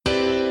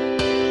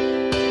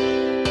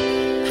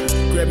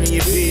grab me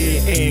a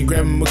beer and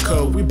grab him a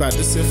coke. We bout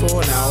to sit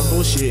for an hour,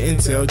 bullshit and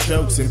tell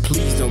jokes. And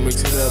please don't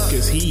mix it up,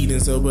 cause he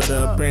done sobered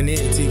up. Brandon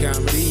T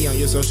Comedy on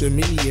your social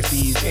media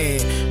feeds.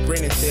 And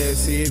Brandon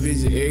Taz if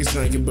it's your ex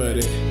drinking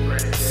buddy.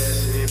 Brandon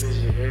Taz if it's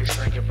your ex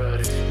drinking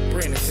buddy.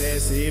 Brandon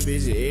Taz if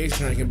it's your ex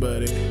drinking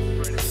buddy.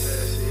 Brandon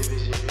Taz if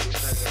it's your ex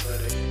drinking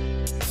buddy.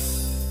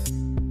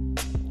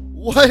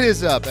 What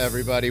is up,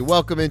 everybody?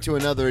 Welcome into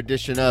another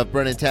edition of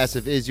Brennan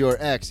Tassif is your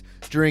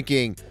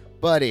ex-drinking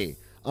buddy.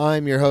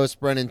 I'm your host,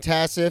 Brennan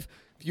Tassif.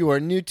 If you are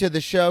new to the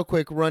show,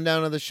 quick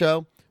rundown of the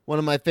show. One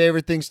of my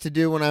favorite things to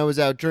do when I was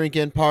out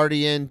drinking,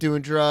 partying,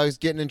 doing drugs,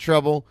 getting in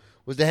trouble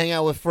was to hang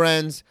out with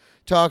friends,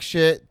 talk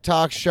shit,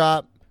 talk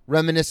shop,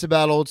 reminisce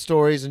about old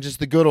stories, and just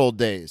the good old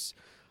days.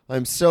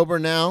 I'm sober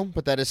now,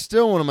 but that is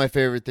still one of my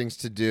favorite things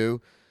to do.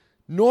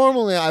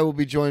 Normally, I will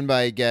be joined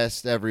by a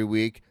guest every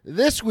week.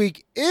 This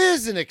week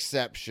is an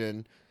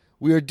exception.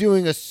 We are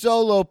doing a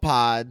solo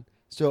pod,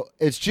 so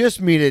it's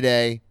just me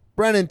today,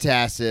 Brennan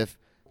Tassif,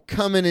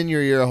 coming in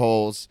your ear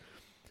holes.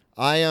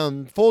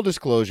 Full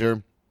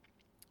disclosure,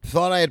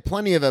 thought I had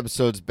plenty of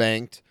episodes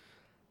banked,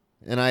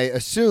 and I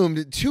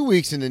assumed 2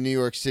 weeks into New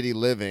York City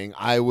living,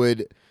 I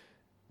would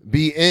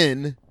be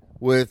in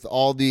with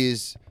all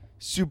these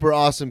super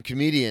awesome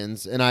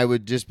comedians, and I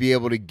would just be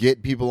able to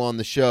get people on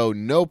the show,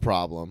 no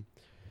problem.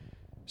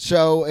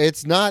 So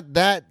it's not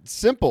that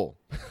simple,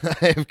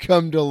 I have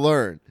come to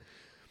learn.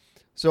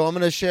 So I'm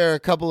going to share a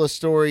couple of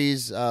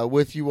stories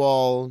with you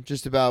all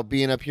just about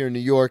being up here in New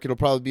York. It'll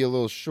probably be a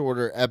little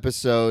shorter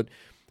episode.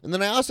 And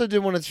then I also did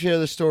want to share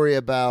the story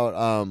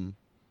about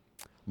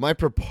my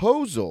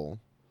proposal,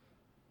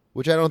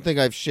 which I don't think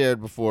I've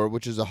shared before,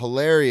 which is a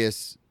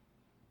hilarious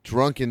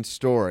drunken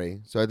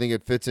story. So I think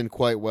it fits in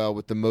quite well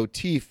with the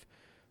motif,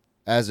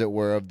 as it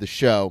were, of the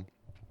show.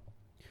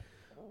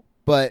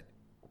 But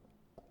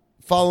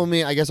follow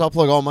me. I guess I'll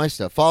plug all my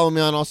stuff. Follow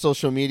me on all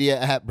social media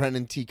at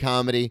Brennan T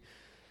Comedy.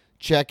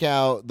 Check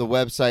out the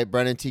website,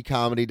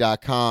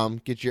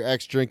 BrennanTComedy.com. Get your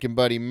ex-drinking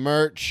buddy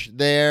merch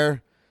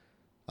there.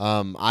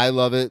 I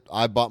love it.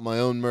 I bought my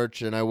own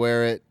merch and I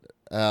wear it.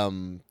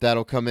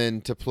 That'll come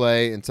into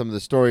play in some of the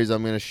stories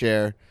I'm going to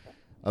share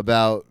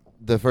about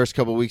the first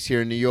couple weeks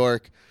here in New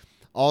York.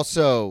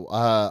 Also,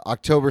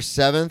 October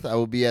 7th, I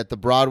will be at the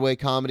Broadway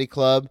Comedy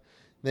Club.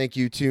 Thank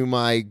you to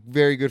my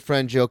very good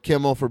friend Joe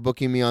Kimmel for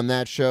booking me on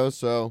that show.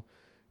 So,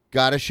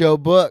 got a show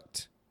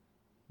booked.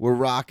 We're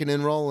rocking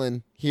and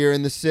rolling here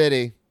in the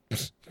city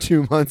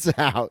 2 months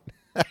out.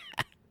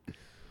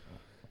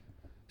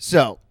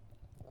 So,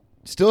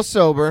 still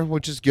sober,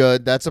 which is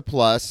good. That's a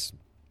plus.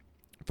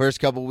 First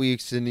couple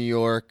weeks in New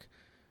York,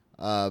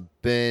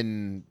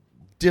 been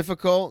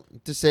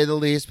difficult to say the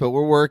least, but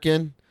we're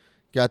working.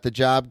 Got the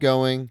job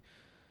going.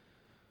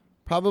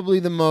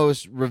 Probably the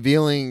most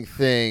revealing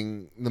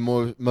thing, the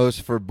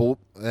most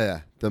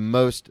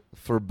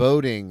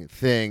foreboding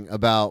thing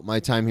about my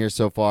time here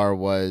so far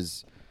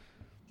was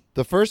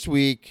the first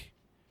week.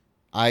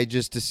 I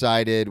just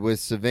decided with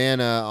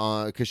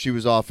Savannah, because she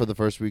was off for the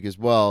first week as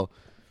well,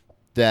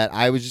 that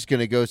I was just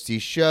going to go see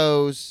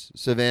shows.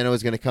 Savannah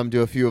was going to come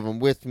to a few of them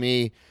with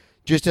me,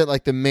 just at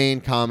like the main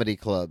comedy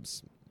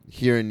clubs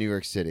here in New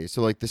York City.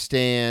 So like the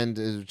Stand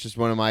is just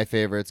one of my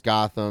favorites,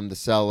 Gotham, the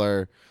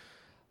Cellar.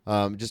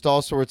 Just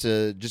all sorts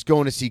of, just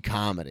going to see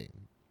comedy.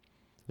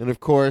 And of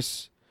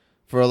course,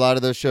 for a lot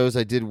of those shows,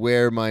 I did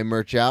wear my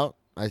merch out.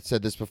 I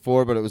said this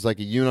before, but it was like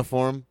a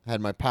uniform. I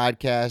had my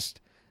podcast,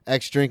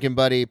 Ex-Drinking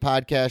Buddy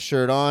podcast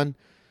shirt on,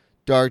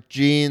 dark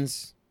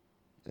jeans,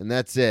 and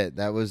that's it.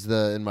 That was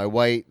in my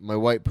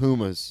white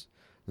Pumas.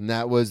 And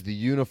that was the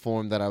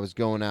uniform that I was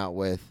going out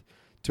with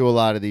to a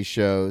lot of these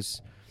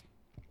shows.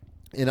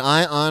 And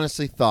I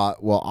honestly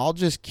thought, well, I'll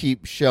just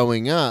keep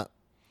showing up.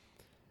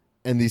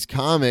 And these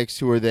comics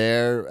who are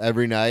there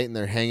every night and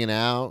they're hanging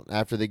out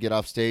after they get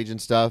off stage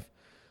and stuff,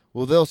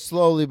 well, they'll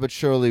slowly but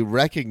surely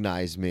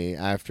recognize me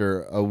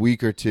after a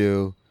week or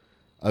two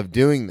of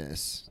doing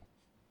this.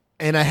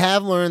 And I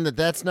have learned that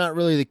that's not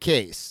really the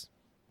case.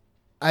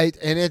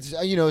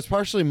 It's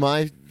partially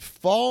my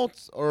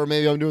fault, or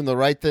maybe I'm doing the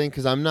right thing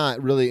because I'm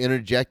not really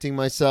interjecting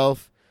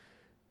myself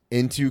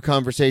into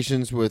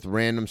conversations with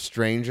random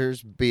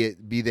strangers, be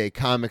they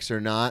comics or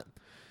not.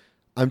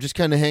 I'm just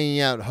kind of hanging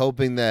out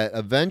hoping that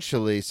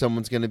eventually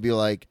someone's going to be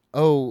like,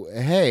 oh,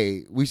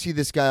 hey, we see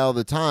this guy all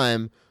the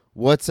time.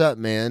 What's up,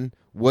 man?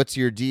 What's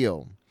your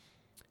deal?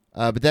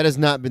 But that has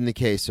not been the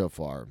case so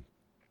far.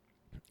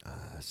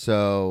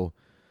 So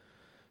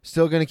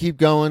still going to keep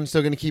going,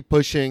 still going to keep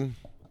pushing.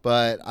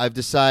 But I've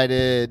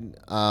decided,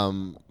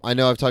 I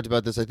know I've talked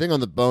about this, I think on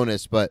the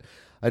bonus, but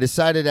I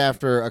decided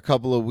after a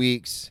couple of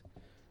weeks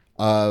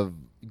of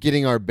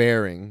getting our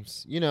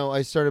bearings,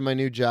 I started my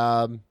new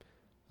job.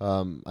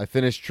 I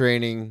finished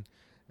training,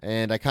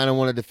 and I kind of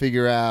wanted to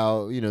figure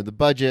out, the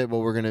budget,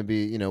 what we're going to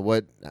be,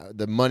 what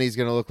the money's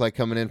going to look like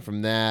coming in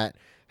from that,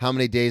 how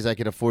many days I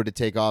could afford to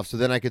take off, so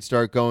then I could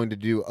start going to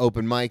do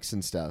open mics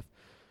and stuff.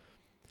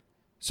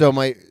 So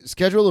my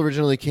schedule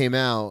originally came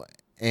out,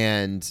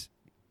 and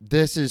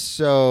this is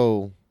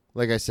so,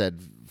 like I said,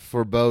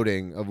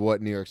 foreboding of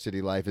what New York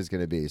City life is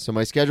going to be. So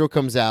my schedule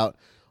comes out.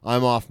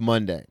 I'm off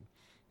Monday.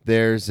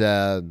 There's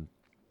a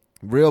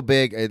real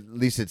big, at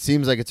least it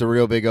seems like it's a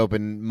real big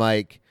open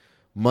mic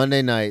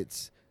Monday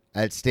nights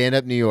at Stand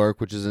Up New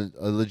York, which is a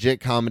legit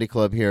comedy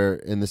club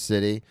here in the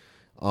city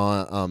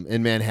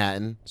in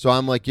Manhattan. So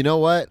I'm like, you know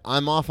what?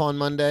 I'm off on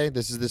Monday.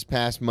 This is this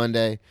past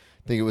Monday.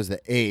 I think it was the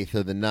 8th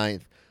or the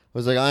 9th. I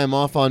was like, I am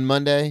off on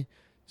Monday,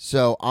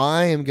 so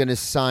I am going to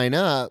sign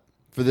up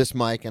for this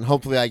mic, and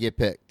hopefully I get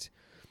picked.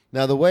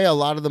 Now, the way a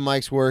lot of the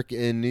mics work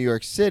in New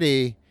York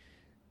City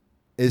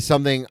is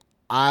something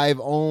I've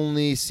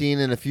only seen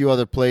in a few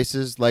other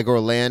places, like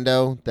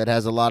Orlando, that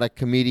has a lot of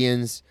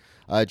comedians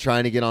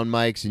trying to get on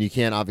mics, and you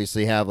can't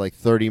obviously have like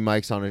 30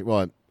 mics on it.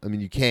 Well, I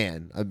mean, you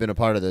can. I've been a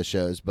part of those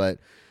shows, but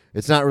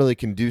it's not really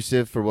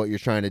conducive for what you're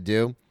trying to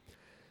do.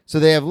 So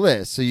they have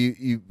lists. So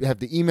you have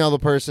to email the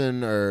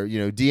person or,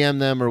 DM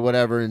them or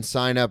whatever and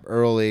sign up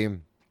early.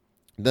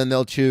 Then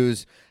they'll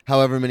choose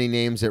however many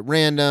names at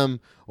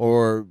random,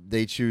 or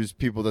they choose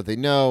people that they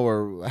know,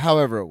 or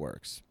however it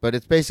works. But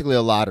it's basically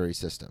a lottery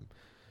system.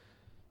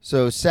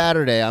 So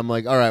Saturday, I'm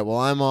like, all right, well,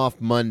 I'm off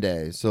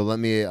Monday. So let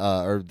me,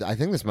 or I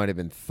think this might have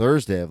been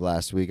Thursday of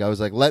last week. I was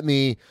like, let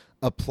me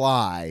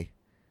apply.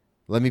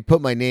 Let me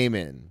put my name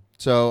in.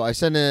 So I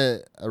sent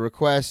a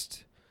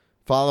request,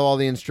 follow all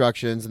the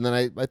instructions, and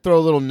then I throw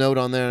a little note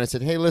on there, and I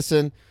said, hey,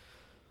 listen,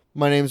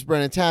 my name's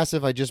Brennan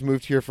Tassif. I just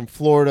moved here from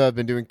Florida. I've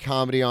been doing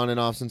comedy on and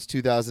off since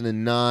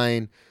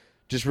 2009.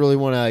 Just really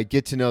want to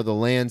get to know the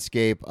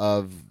landscape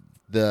of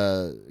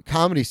the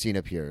comedy scene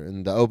up here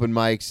and the open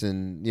mics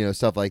and,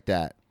 stuff like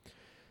that.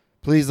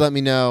 Please let me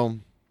know.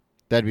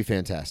 That'd be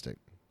fantastic.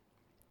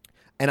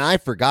 And I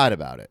forgot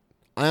about it.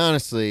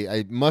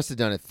 I must have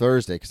done it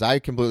Thursday because I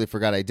completely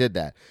forgot I did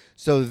that.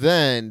 So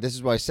then, this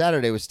is why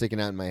Saturday was sticking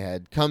out in my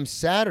head. Come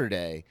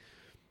Saturday,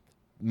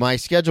 my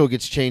schedule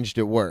gets changed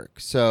at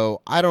work.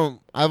 So I've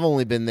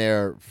only been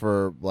there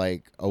for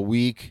like a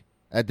week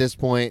at this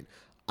point.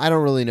 I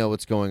don't really know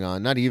what's going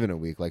on. Not even a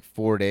week, like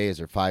 4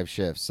 days or 5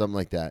 shifts, something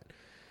like that.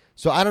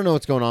 So I don't know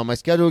what's going on. My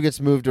schedule gets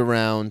moved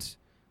around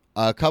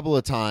a couple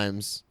of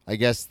times. I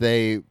guess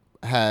they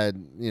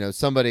had,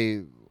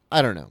 somebody,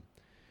 I don't know.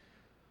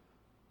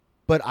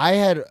 But I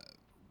had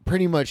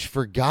pretty much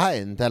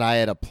forgotten that I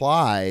had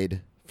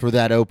applied for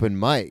that open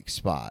mic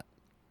spot.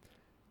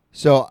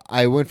 So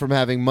I went from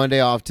having Monday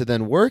off to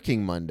then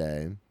working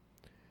Monday.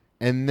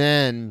 And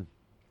then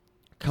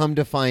come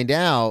to find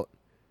out,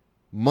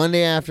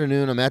 Monday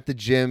afternoon, I'm at the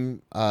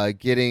gym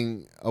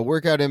getting a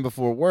workout in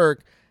before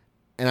work.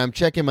 And I'm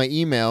checking my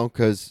email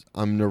because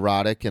I'm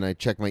neurotic and I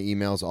check my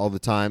emails all the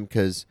time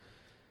because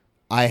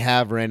I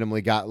have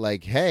randomly got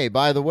like, hey,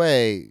 by the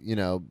way,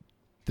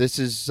 this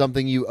is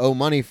something you owe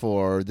money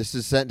for, or this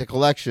is sent to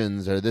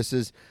collections, or this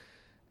is...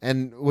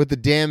 And with the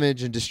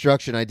damage and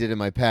destruction I did in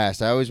my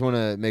past, I always want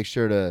to make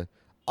sure to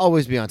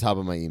always be on top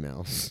of my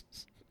emails,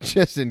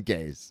 just in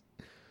case.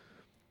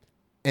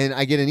 And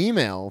I get an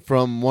email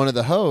from one of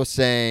the hosts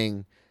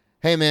saying,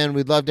 hey, man,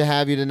 we'd love to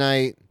have you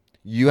tonight.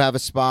 You have a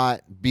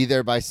spot. Be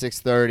there by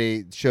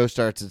 6:30. The show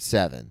starts at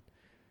 7.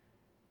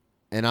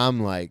 And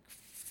I'm like,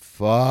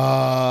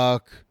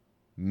 fuck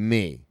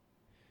me.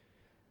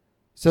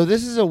 So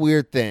this is a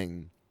weird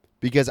thing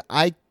because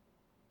I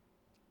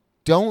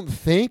don't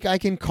think I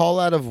can call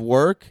out of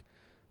work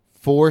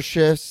 4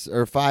 shifts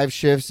or 5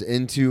 shifts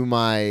into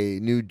my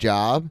new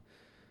job.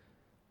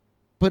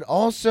 But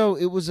also,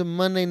 it was a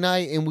Monday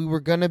night and we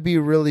were going to be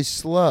really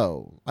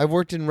slow. I've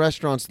worked in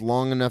restaurants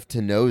long enough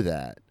to know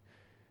that.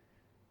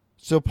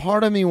 So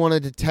part of me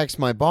wanted to text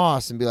my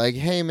boss and be like,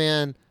 hey,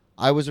 man,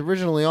 I was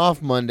originally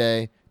off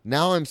Monday.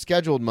 Now I'm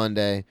scheduled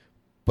Monday,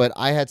 but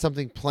I had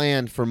something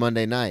planned for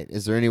Monday night.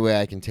 Is there any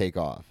way I can take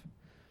off?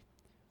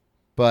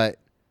 But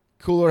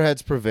cooler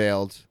heads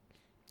prevailed.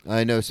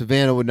 I know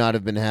Savannah would not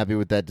have been happy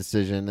with that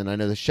decision. And I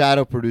know the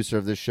shadow producer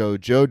of the show,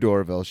 Joe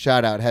Dorville,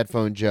 shout out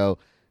Headphone Joe,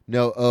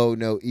 no O,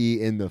 no E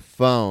in the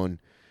phone.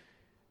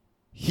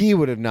 He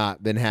would have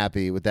not been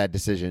happy with that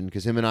decision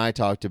because him and I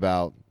talked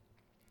about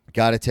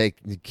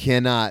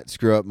cannot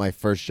screw up my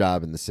first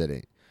job in the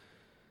city.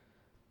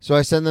 So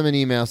I send them an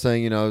email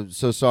saying,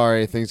 so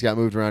sorry, things got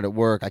moved around at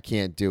work. I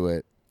can't do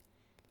it.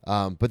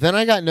 But then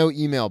I got no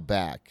email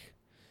back.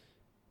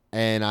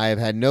 And I have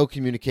had no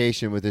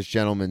communication with this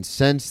gentleman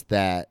since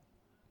that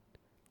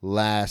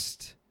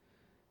last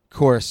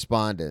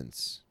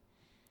correspondence.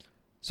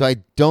 So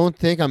I don't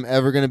think I'm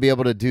ever going to be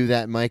able to do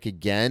that mic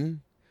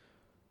again,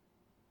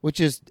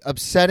 which is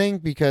upsetting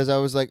because I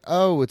was like,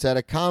 oh, it's at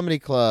a comedy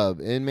club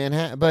in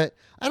Manhattan. But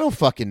I don't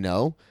fucking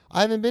know.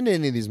 I haven't been to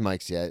any of these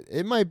mics yet.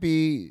 It might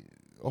be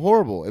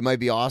horrible. It might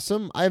be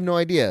awesome. I have no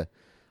idea.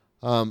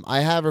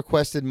 I have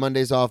requested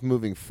Mondays off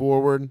moving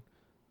forward.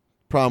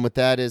 Problem with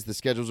that is the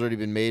schedule's already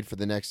been made for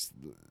the next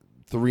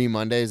 3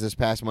 Mondays, this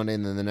past Monday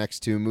and then the next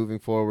 2 moving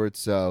forward.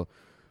 So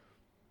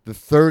the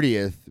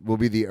 30th will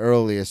be the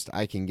earliest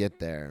I can get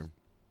there.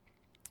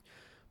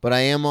 But I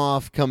am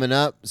off coming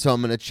up, so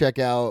I'm going to check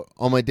out,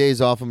 on my days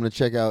off, I'm going to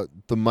check out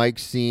the mic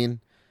scene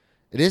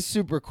it is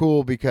super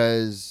cool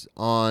because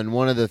on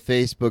one of the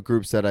Facebook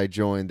groups that I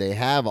joined, they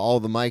have all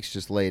the mics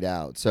just laid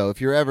out. So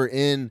if you're ever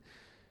in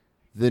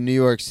the New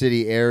York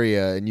City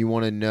area and you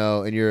want to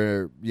know, and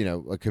you're,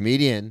 a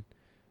comedian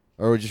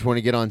or just want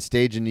to get on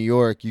stage in New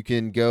York, you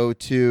can go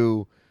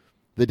to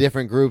the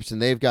different groups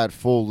and they've got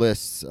full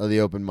lists of the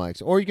open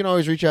mics. Or you can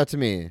always reach out to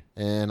me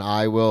and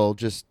I will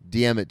just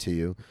DM it to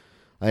you.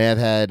 I have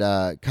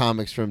had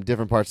comics from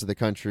different parts of the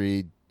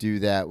country do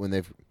that when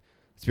they've,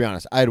 let's be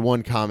honest, I had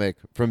one comic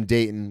from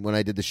Dayton when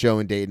I did the show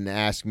in Dayton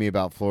ask me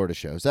about Florida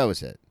shows. That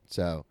was it.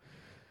 So,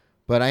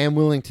 but I am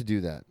willing to do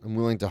that. I'm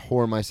willing to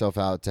whore myself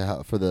out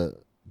for the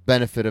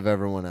benefit of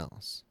everyone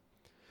else.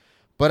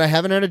 But I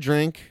haven't had a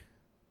drink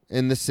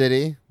in the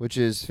city, which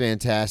is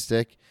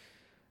fantastic.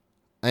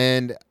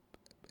 And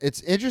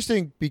it's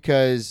interesting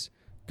because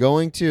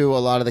going to a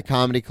lot of the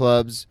comedy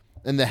clubs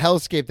and the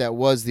hellscape that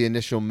was the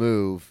initial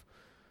move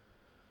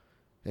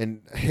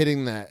and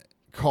hitting that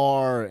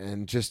car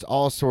and just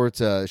all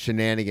sorts of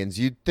shenanigans,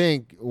 you'd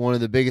think one of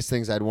the biggest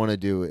things I'd want to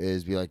do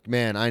is be like,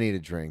 man, I need a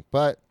drink.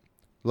 But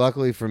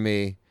luckily for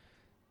me,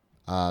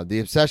 the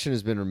obsession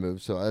has been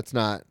removed, so it's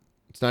not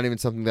even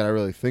something that I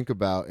really think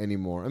about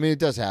anymore. I mean, it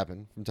does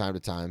happen from time to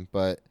time,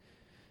 but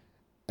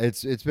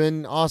it's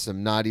been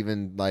awesome not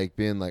even like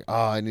being like,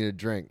 oh, I need a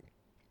drink.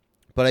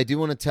 But I do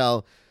want to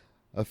tell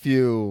a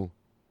few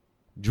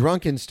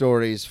drunken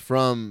stories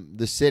from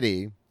the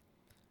city.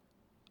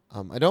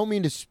 I don't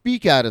mean to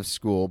speak out of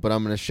school, but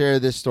I'm going to share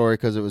this story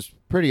because it was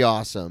pretty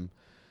awesome.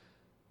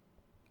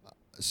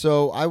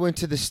 So I went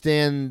to the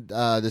stand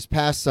this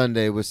past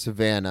Sunday with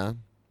Savannah,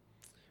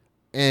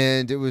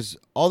 and it was,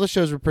 all the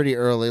shows were pretty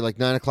early, like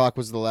 9 o'clock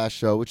was the last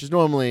show, which is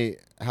normally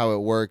how it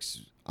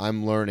works.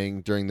 I'm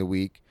learning during the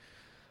week.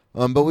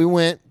 But we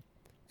went,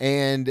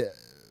 and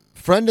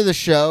friend of the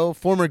show,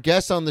 former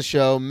guest on the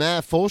show,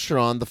 Matt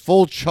Fulcheron, the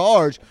Full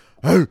Charge,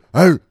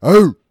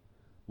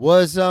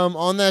 was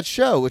on that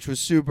show, which was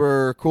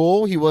super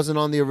cool. He wasn't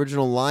on the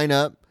original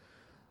lineup,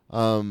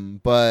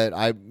 but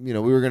we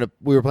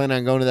were planning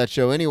on going to that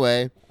show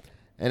anyway.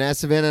 And as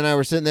Savannah and I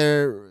were sitting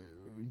there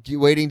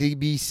waiting to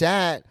be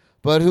sat,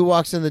 but who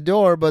walks in the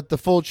door but the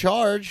Full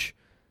Charge,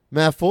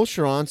 Matt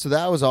Fulcheron. So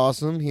that was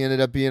awesome. He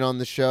ended up being on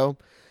the show,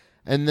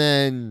 and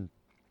then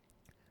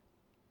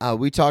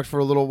we talked for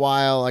a little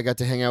while. I got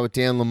to hang out with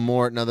Dan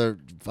Lamort, another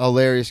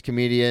hilarious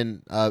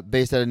comedian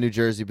based out of New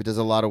Jersey, but does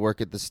a lot of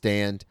work at the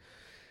stand.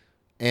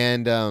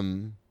 And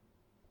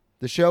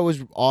the show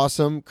was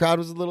awesome. Crowd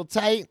was a little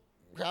tight.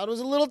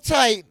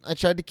 I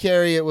tried to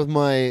carry it with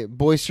my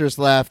boisterous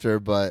laughter,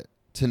 but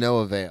to no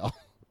avail.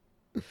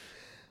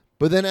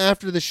 But then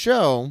after the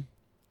show,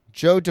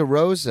 Joey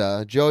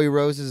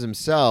Roses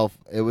himself,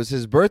 it was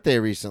his birthday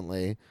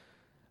recently.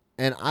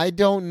 And I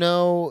don't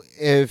know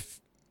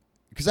if,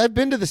 because I've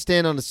been to the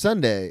stand on a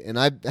Sunday, and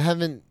I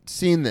haven't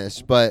seen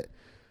this, but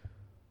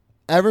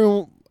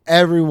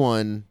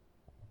everyone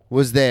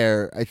was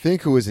there, I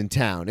think, who was in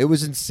town. It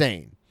was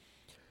insane.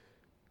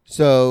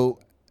 So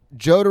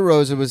Joe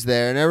DeRosa was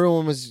there, and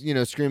everyone was,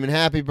 screaming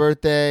happy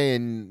birthday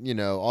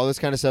and, all this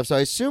kind of stuff. So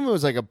I assume it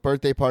was like a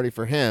birthday party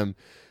for him.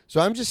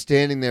 So I'm just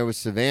standing there with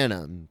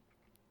Savannah,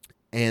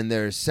 and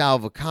there's Sal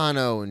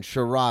Vicano and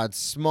Sherrod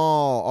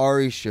Small,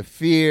 Ari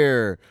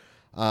Shafir.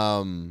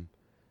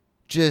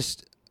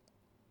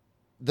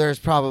 There's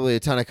probably a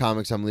ton of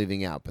comics I'm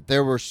leaving out, but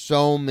there were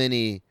so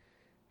many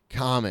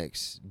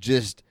comics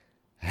just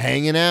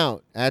hanging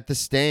out at the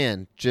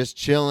stand, just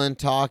chilling,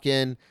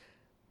 talking,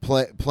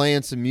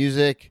 playing some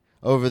music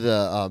over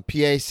the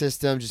PA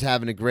system, just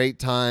having a great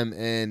time.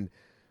 And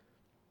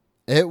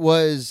it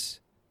was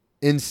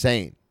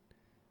insane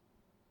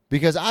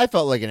because I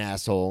felt like an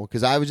asshole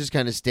because I was just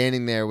kind of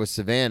standing there with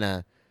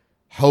Savannah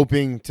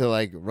hoping to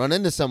like run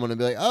into someone and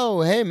be like,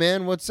 oh, hey,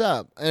 man, what's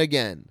up? And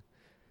again,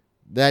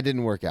 that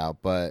didn't work out,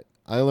 but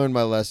I learned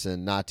my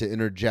lesson not to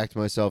interject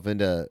myself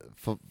into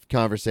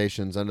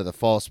conversations under the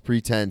false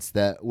pretense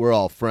that we're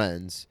all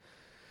friends.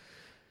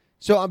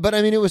 So, but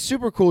I mean, it was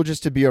super cool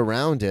just to be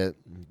around it.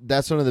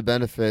 That's one of the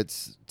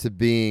benefits to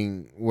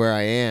being where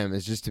I am,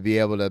 is just to be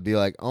able to be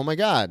like, oh my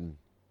God,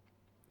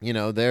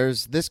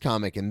 there's this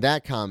comic and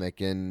that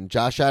comic and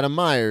Josh Adam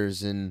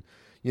Myers. And,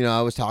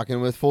 I was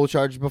talking with Full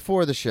Charge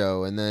before the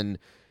show, and then,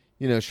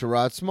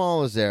 Sherrod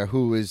Small is there,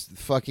 who is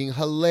fucking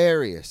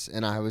hilarious.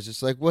 And I was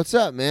just like, what's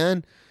up,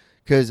 man?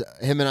 Because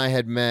him and I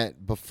had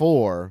met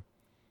before.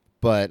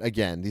 But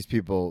again, these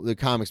people, the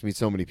comics meet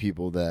so many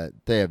people that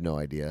they have no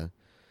idea.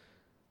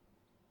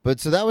 But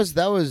so that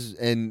was,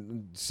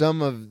 and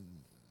some of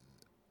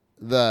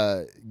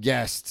the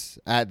guests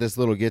at this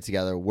little get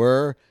together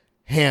were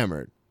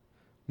hammered.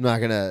 I'm not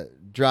going to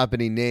drop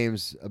any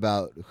names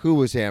about who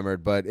was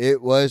hammered, but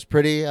it was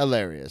pretty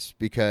hilarious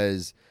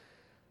because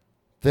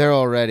they're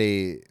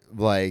already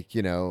like,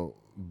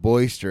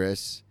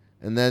 boisterous,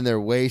 and then they're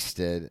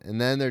wasted,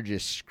 and then they're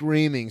just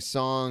screaming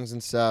songs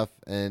and stuff.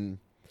 And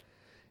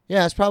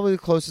yeah, it's probably the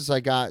closest I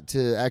got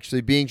to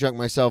actually being drunk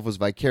myself, was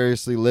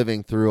vicariously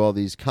living through all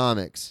these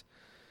comics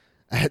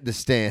at the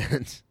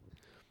stand.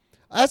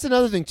 That's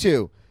another thing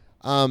too.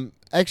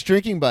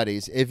 Ex-drinking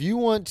buddies, if you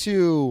want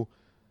to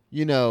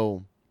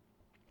DM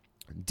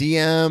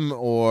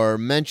or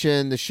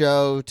mention the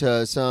show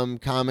to some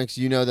comics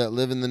that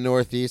live in the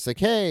Northeast. Like,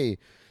 hey,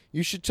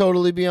 you should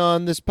totally be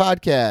on this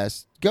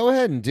podcast. Go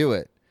ahead and do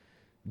it.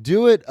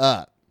 Do it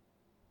up.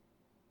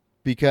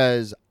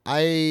 Because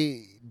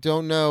I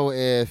don't know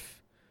let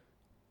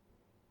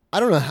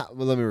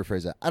me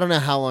rephrase that. I don't know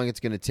how long it's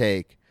going to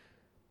take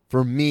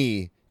for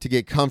me to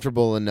get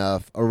comfortable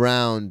enough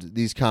around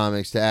these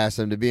comics to ask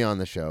them to be on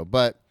the show.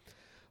 But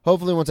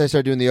hopefully once I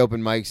start doing the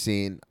open mic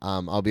scene,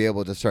 I'll be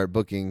able to start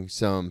booking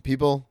some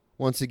people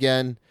once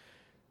again.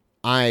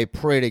 I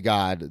pray to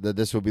God that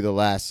this will be the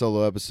last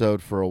solo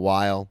episode for a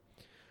while.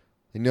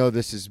 I know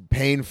this is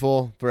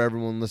painful for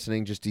everyone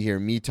listening just to hear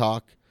me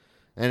talk,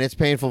 and it's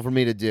painful for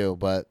me to do,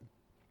 but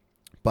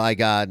by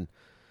God,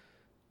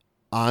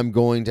 I'm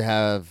going to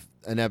have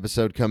an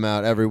episode come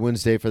out every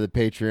Wednesday for the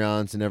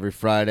Patreons and every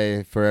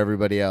Friday for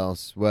everybody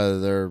else,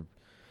 whether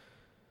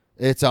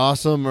it's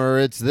awesome or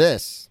it's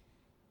this.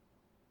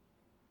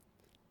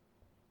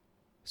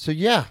 So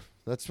yeah,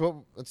 that's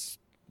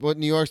what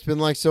New York's been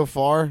like so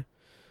far.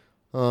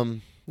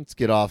 Let's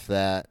get off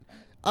that.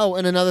 Oh,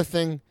 and another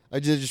thing, I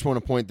just want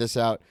to point this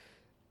out.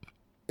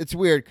 It's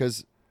weird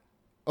because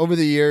over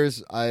the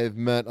years, I've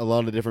met a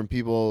lot of different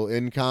people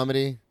in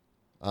comedy,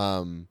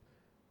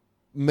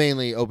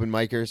 mainly open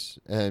micers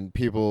and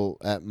people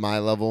at my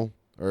level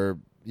or,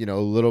 a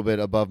little bit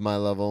above my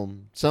level.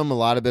 Some a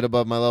lot of bit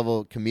above my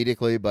level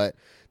comedically, but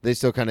they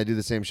still kind of do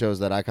the same shows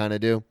that I kind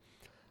of do.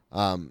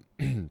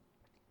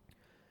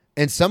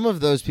 And some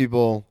of those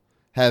people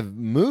have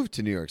moved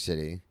to New York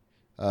City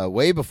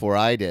way before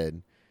I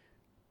did.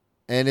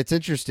 And it's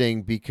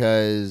interesting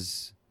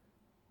because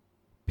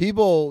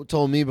people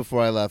told me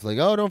before I left, like,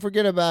 oh, don't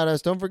forget about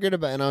us. Don't forget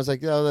about it. And I was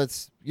like, oh,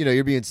 that's,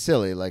 you're being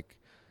silly. Like,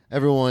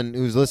 everyone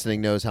who's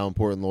listening knows how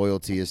important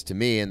loyalty is to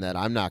me and that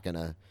I'm not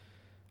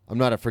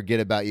a forget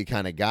about you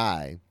kind of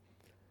guy.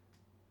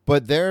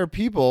 But there are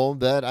people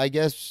that I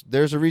guess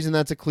there's a reason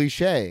that's a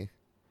cliche.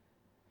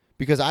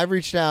 Because I've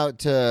reached out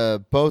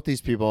to both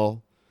these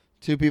people,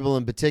 two people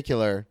in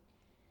particular,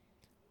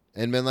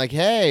 and been like,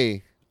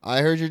 hey,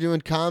 I heard you're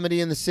doing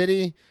comedy in the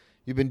city.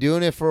 You've been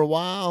doing it for a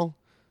while.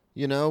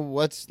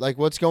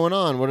 What's going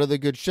on? What are the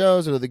good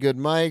shows? What are the good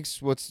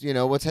mics? What's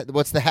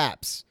the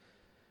haps?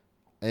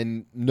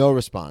 And no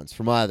response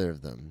from either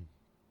of them.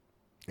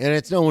 And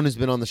it's no one who's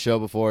been on the show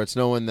before. It's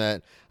no one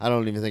that I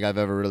don't even think I've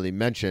ever really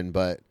mentioned,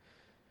 but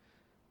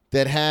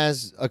that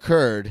has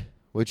occurred,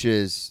 which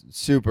is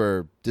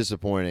super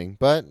disappointing.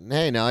 But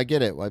hey, now I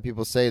get it, why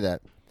people say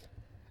that.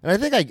 And I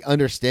think I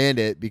understand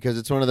it because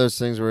it's one of those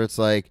things where it's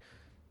like,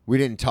 we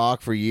didn't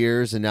talk for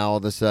years and now all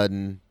of a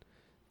sudden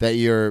that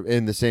you're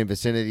in the same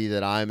vicinity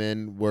that I'm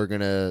in, we're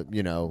going to,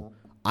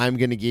 I'm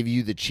going to give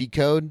you the cheat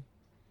code.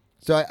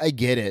 So I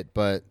get it,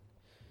 but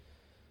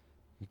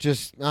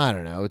just, I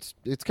don't know.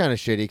 It's kind of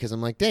shitty because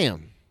I'm like,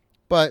 damn.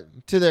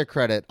 But to their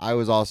credit, I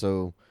was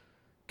also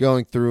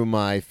going through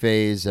my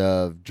phase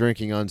of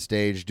drinking on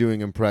stage,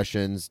 doing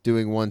impressions,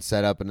 doing one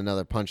setup and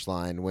another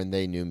punchline when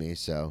they knew me.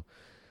 So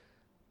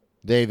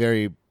they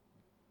very,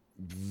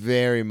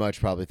 very much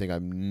probably think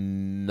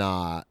I'm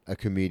not a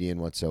comedian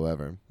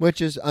whatsoever,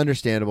 which is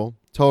understandable.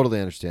 Totally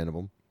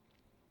understandable.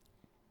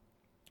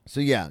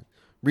 So yeah,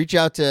 reach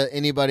out to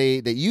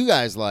anybody that you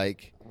guys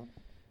like.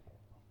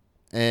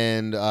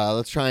 And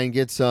let's try and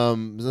get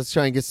some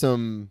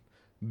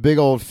big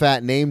old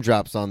fat name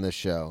drops on this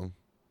show.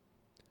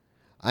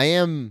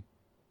 I'm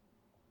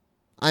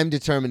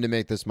determined to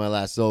make this my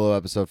last solo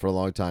episode for a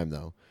long time,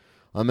 though.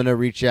 I'm going to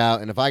reach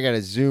out, and if I got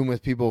to Zoom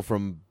with people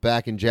from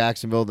back in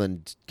Jacksonville,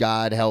 then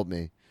God help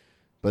me.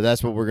 But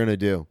that's what we're going to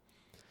do.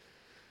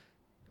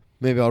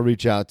 Maybe I'll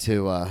reach out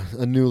to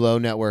a new low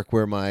network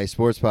where my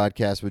sports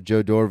podcast with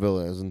Joe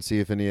Dorville is and see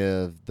if any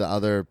of the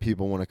other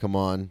people want to come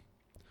on.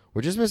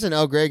 We're just missing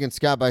El Greg and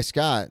Scott by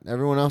Scott.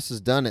 Everyone else has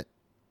done it.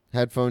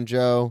 Headphone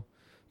Joe.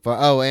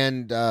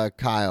 And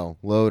Kyle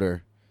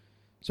Loader.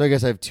 So I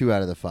guess I have 2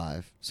 out of the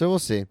 5. So we'll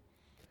see.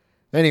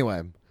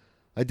 Anyway,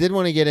 I did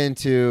want to get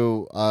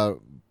into a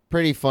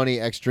pretty funny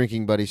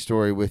ex-drinking buddy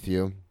story with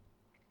you.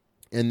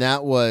 And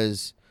that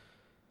was,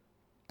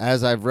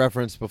 as I've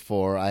referenced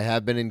before, I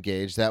have been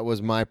engaged. That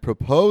was my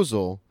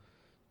proposal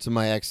to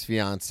my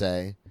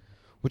ex-fiance,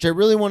 which I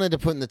really wanted to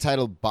put in the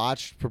title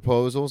Botched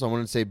Proposals. I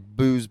wanted to say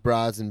Booze,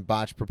 Broads, and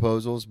Botched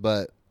Proposals,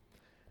 but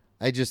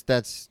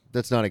that's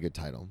not a good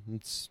title.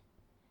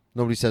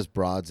 Nobody says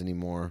broads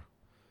anymore.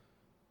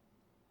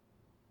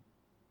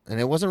 And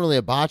it wasn't really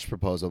a botched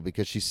proposal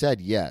because she said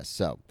yes.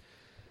 So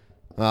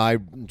I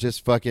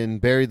just fucking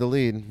buried the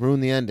lead,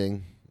 ruined the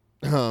ending.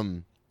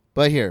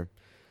 But here,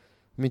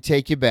 let me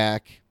take you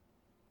back.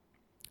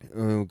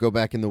 Go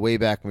back in the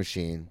Wayback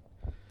Machine.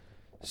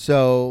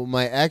 So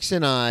my ex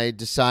and I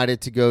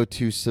decided to go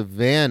to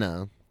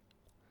Savannah,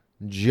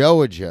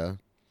 Georgia.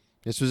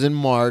 This was in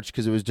March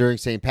because it was during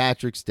St.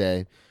 Patrick's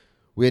Day.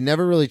 We had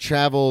never really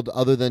traveled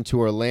other than to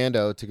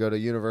Orlando to go to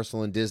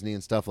Universal and Disney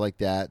and stuff like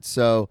that.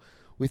 So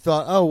we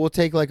thought, we'll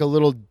take like a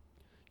little,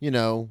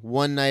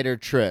 one-nighter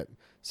trip.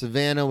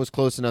 Savannah was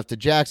close enough to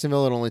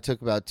Jacksonville. It only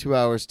took about 2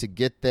 hours to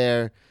get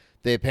there.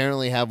 They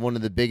apparently have one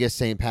of the biggest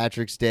St.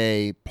 Patrick's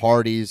Day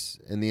parties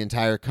in the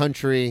entire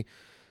country.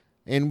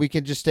 And we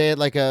can just stay at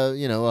like a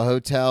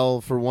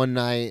hotel for one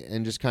night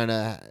and just kind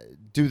of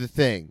do the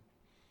thing.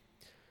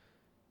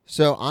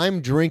 So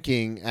I'm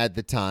drinking at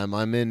the time.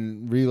 I'm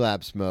in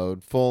relapse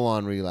mode, full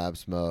on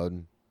relapse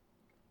mode,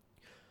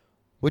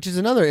 which is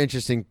another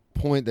interesting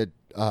point that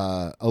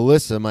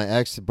Alyssa, my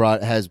ex,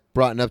 has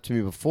brought up to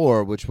me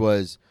before, which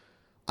was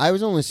I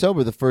was only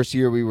sober the first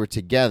year we were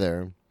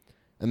together.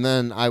 And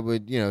then I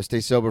would, stay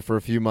sober for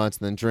a few months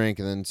and then drink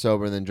and then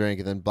sober and then drink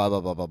and then blah,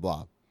 blah, blah, blah,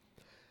 blah.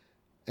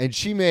 And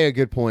she made a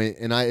good point,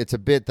 and it's a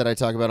bit that I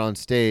talk about on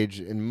stage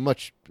in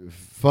much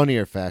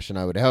funnier fashion,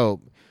 I would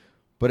hope,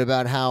 but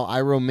about how I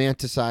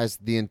romanticized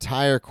the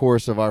entire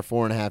course of our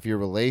 4.5-year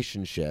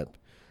relationship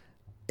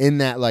in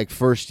that like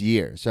first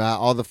year. So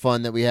all the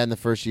fun that we had in the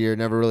first year,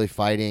 never really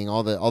fighting,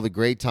 all the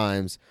great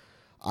times,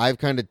 I've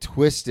kind of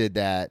twisted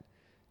that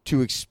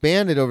to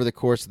expand it over the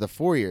course of the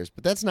 4 years.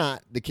 But that's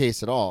not the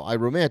case at all. I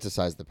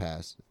romanticize the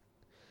past.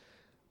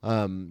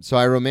 So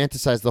I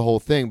romanticized the whole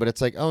thing, but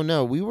it's like, oh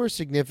no, we were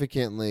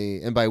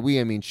significantly, and by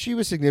we, I mean she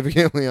was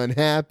significantly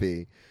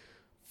unhappy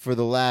for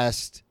the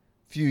last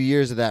few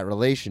years of that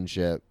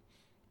relationship.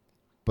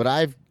 But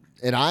I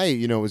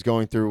was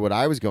going through what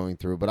I was going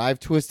through, but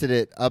I've twisted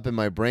it up in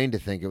my brain to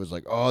think it was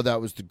like, oh,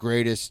 that was the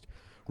greatest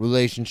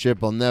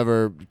relationship. I'll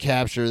never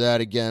capture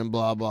that again,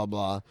 blah, blah,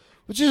 blah,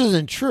 which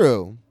isn't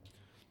true.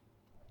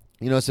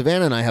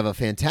 Savannah and I have a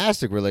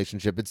fantastic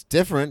relationship. It's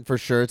different for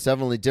sure. It's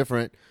definitely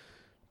different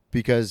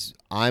because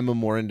I'm a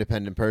more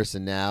independent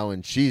person now,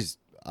 and she's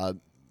a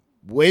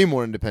way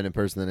more independent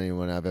person than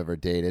anyone I've ever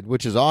dated,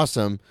 which is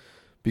awesome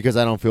because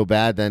I don't feel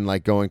bad then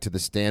like going to the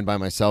stand by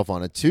myself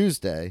on a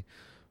Tuesday.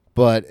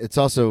 But it's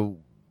also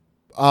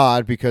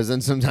odd because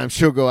then sometimes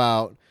she'll go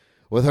out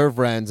with her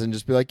friends and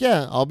just be like,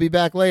 yeah, I'll be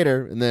back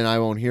later. And then I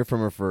won't hear from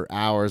her for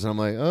hours. And I'm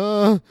like,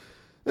 oh,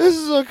 this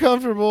is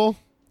uncomfortable.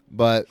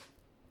 But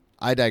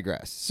I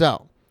digress.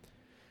 So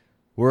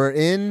we're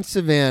in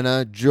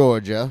Savannah,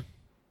 Georgia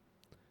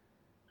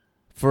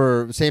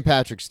for St.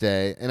 Patrick's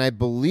Day. And I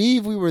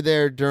believe we were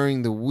there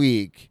during the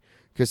week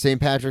because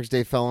St. Patrick's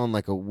Day fell on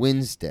like a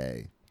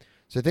Wednesday.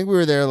 So I think we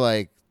were there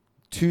like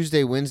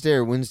Tuesday, Wednesday,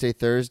 or Wednesday,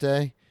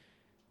 Thursday.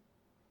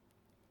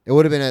 It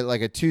would have been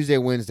like a Tuesday,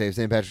 Wednesday if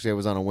St. Patrick's Day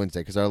was on a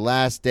Wednesday because our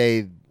last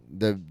day,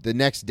 the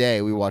next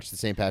day, we watched the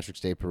St. Patrick's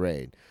Day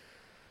parade.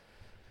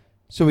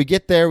 So we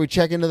get there, we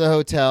check into the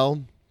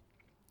hotel,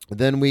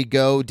 then we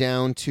go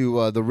down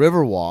to the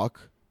Riverwalk,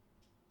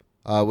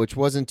 which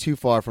wasn't too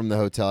far from the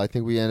hotel. I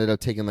think we ended up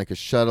taking like a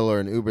shuttle or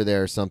an Uber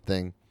there or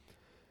something.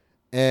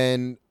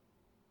 And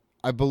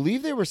I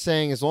believe they were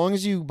saying as long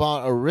as you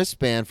bought a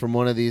wristband from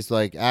one of these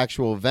like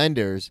actual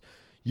vendors,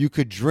 you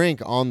could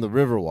drink on the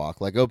Riverwalk,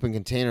 like open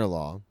container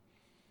law.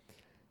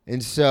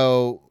 And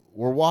so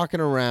we're walking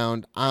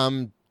around.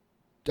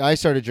 I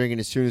started drinking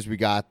as soon as we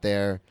got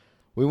there.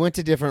 We went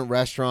to different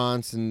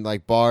restaurants and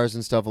like bars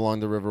and stuff along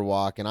the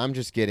Riverwalk, and I'm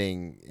just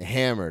getting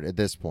hammered at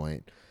this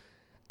point.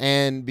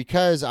 And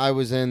because I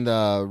was in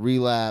the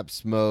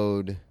relapse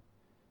mode,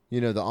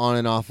 the on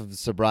and off of the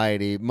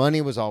sobriety,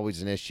 money was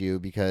always an issue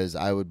because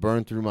I would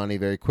burn through money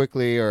very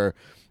quickly, or,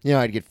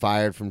 I'd get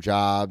fired from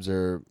jobs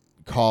or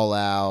call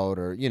out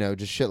or,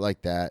 just shit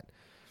like that.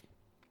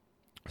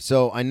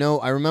 So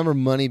I remember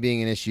money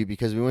being an issue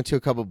because we went to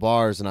a couple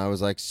bars and I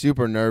was like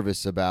super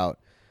nervous about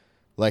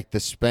like the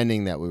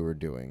spending that we were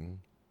doing.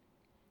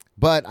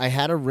 But I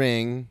had a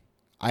ring.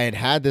 I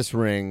had this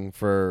ring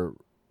for,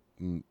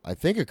 I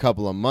think, a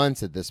couple of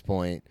months at this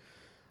point.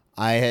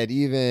 I had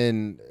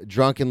even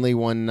drunkenly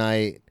one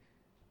night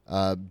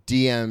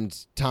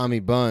DM'd Tommy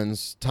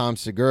Buns, Tom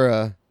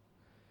Segura,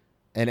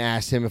 and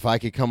asked him if I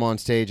could come on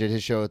stage at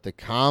his show at the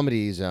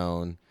Comedy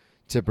Zone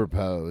to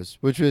propose,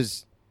 which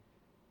was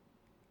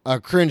a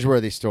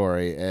cringeworthy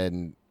story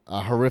and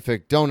a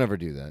horrific. Don't ever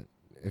do that.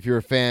 If you're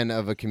a fan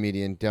of a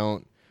comedian,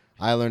 don't.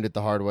 I learned it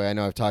the hard way. I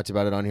know I've talked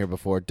about it on here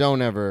before.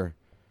 Don't ever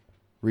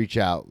reach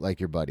out like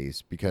your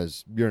buddies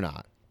because you're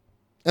not.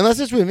 Unless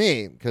it's with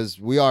me, because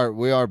we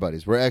are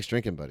buddies. We're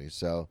ex-drinking buddies.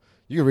 So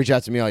you can reach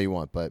out to me all you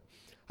want, but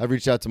I've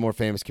reached out to more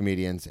famous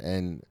comedians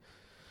and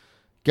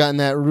gotten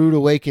that rude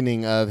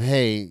awakening of,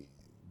 hey,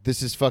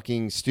 this is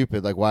fucking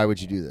stupid. Like, why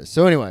would you do this?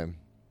 So anyway,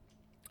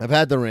 I've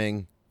had the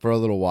ring for a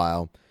little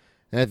while,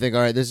 and I think,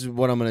 all right, this is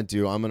what I'm going to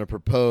do. I'm going to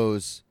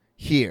propose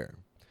here.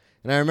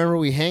 And I remember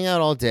we hang out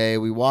all day.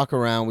 We walk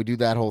around. We do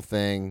that whole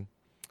thing.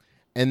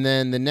 And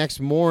then the next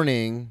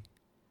morning,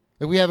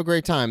 like, we have a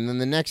great time. And then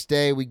the next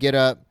day we get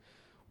up.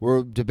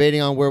 We're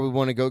debating on where we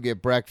want to go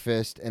get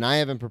breakfast, and I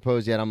haven't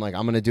proposed yet. I'm like,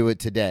 I'm going to do it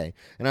today.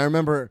 And I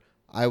remember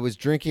I was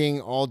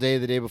drinking all day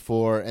the day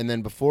before, and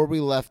then before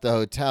we left the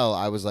hotel,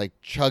 I was like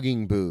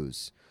chugging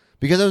booze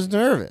because I was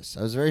nervous.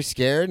 I was very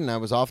scared, and I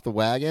was off the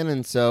wagon,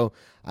 and so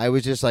I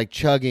was just like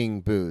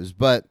chugging booze.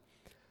 But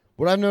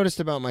what I've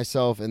noticed about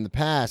myself in the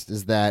past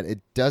is that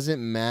it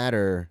doesn't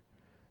matter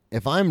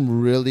if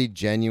I'm really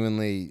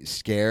genuinely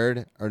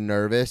scared or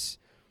nervous.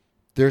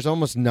 There's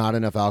almost not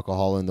enough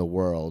alcohol in the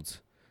world.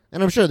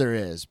 And I'm sure there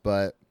is,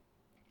 but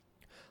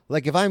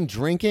Like if I'm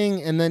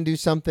drinking and then do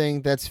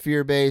something that's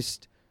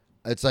fear-based,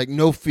 it's like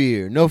no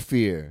fear, no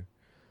fear.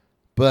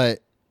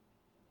 But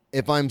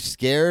if I'm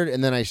scared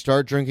and then I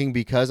start drinking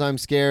because I'm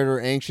scared or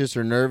anxious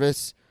or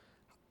nervous,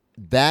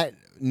 that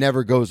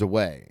never goes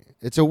away.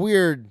 It's a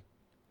weird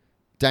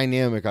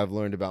dynamic I've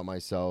learned about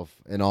myself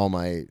in all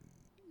my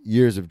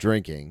years of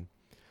drinking.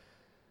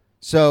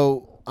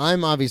 So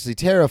I'm obviously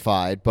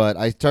terrified, but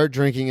I start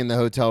drinking in the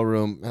hotel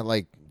room at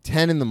like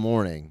 10 in the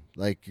morning,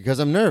 like because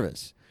I'm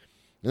nervous.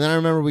 And then I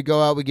remember we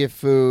go out, we get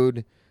food,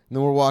 and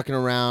then we're walking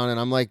around, and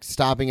I'm like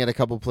stopping at a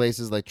couple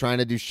places, like trying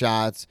to do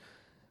shots.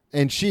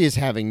 And she is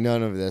having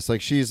none of this.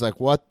 Like, she's like,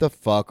 what the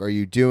fuck are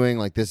you doing?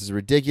 Like, this is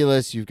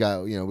ridiculous. You've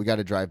got, we got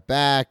to drive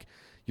back.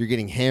 You're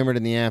getting hammered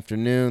in the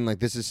afternoon. Like,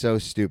 this is so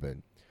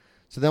stupid.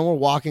 So then we're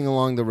walking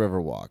along the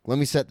Riverwalk. Let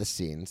me set the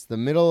scene.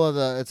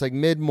 It's like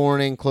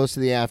mid-morning, close to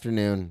the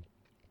afternoon.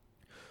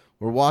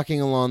 We're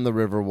walking along the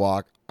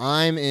Riverwalk.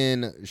 I'm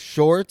in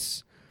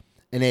shorts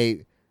and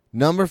a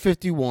number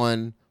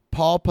 51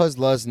 Paul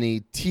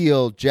Posluszny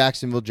teal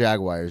Jacksonville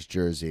Jaguars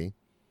jersey.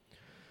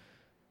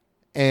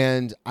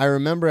 And I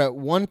remember at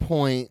one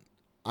point,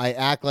 I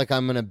act like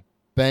I'm going to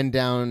bend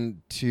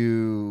down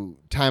to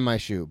tie my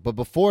shoe. But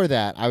before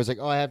that, I was like,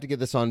 I have to get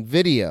this on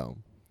video.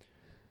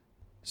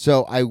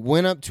 So I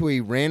went up to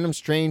a random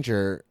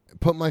stranger,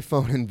 put my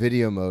phone in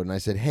video mode, and I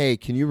said, hey,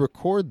 can you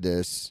record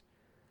this?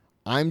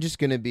 I'm just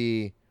going to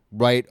be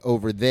right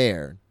over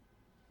there.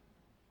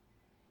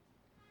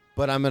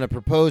 But I'm going to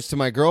propose to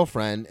my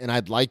girlfriend, and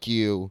I'd like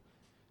you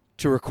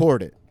to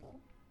record it.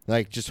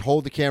 Like, just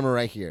hold the camera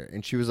right here.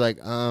 And she was like,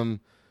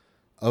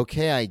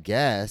 okay, I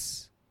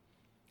guess.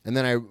 And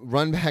then I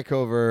run back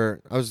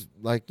over. I was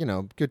like,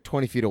 good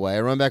 20 feet away.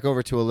 I run back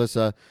over to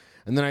Alyssa,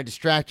 and then I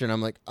distract her, and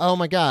I'm like, oh,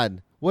 my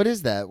God, what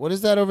is that? What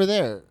is that over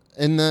there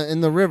in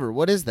the river?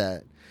 What is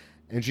that?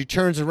 And she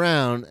turns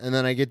around, and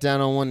then I get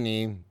down on one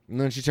knee, and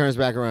then she turns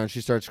back around.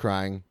 She starts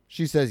crying.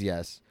 She says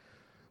yes.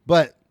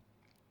 But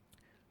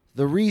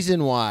the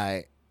reason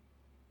why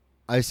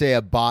I say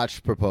a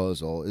botched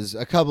proposal is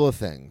a couple of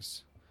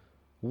things.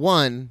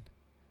 One,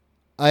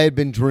 I had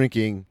been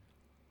drinking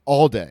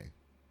all day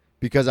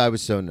because I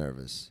was so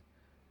nervous.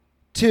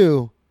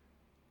 Two,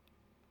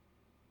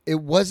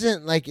 it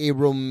wasn't like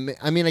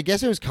I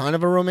guess it was kind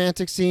of a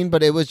romantic scene,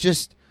 but it was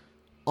just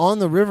on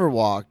the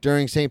Riverwalk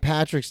during St.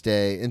 Patrick's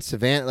Day in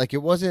Savannah. Like that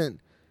wasn't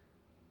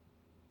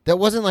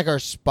like our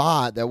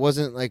spot. That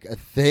wasn't like a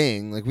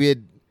thing. Like we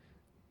had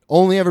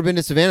only ever been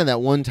to Savannah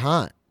that one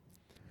time.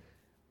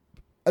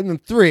 And then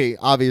three,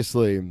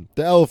 obviously,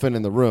 the elephant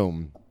in the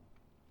room,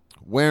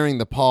 wearing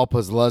the Paul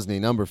Posluszny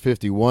number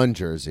 51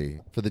 jersey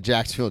for the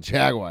Jacksonville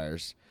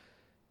Jaguars.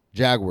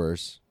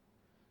 Jags.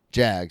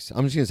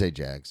 I'm just going to say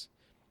Jags.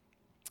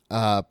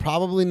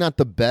 Probably not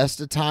the best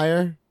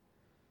attire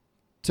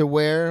to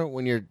wear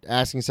when you're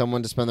asking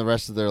someone to spend the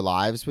rest of their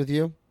lives with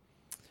you.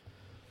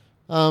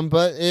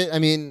 But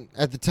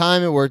at the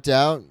time it worked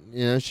out.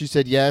 She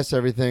said yes.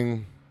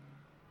 Everything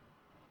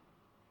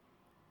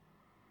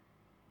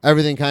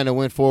kind of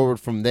went forward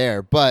from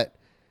there. But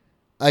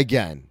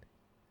again,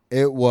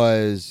 it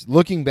was,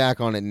 looking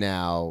back on it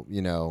now,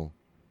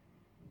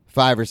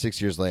 5 or 6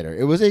 years later,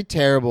 it was a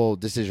terrible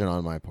decision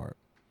on my part.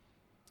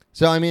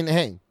 So,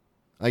 hey,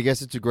 I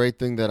guess it's a great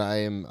thing that I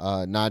am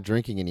not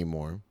drinking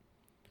anymore.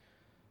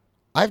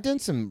 I've done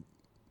some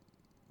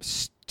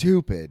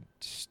stupid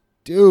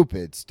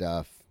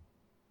stuff.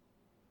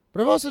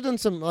 But I've also done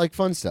some,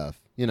 fun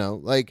stuff,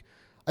 I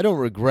don't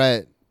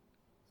regret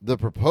the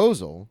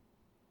proposal,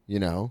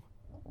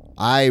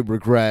 I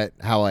regret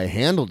how I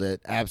handled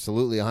it,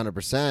 absolutely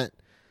 100%.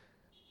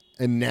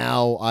 And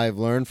now I've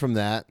learned from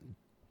that.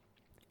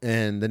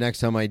 And the next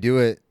time I do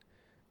it,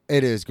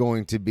 it is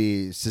going to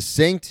be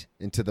succinct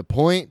and to the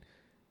point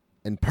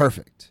and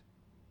perfect.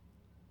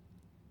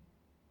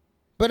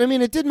 But,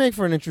 it did make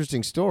for an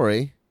interesting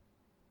story.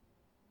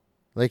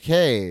 Like,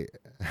 hey,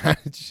 how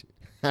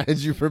did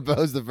you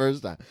propose the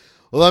first time?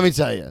 Well, let me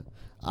tell you,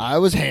 I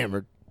was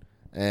hammered,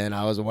 and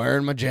I was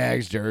wearing my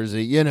Jags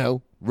jersey,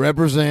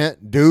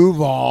 represent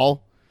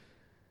Duval.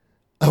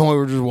 And we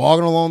were just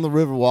walking along the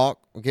Riverwalk.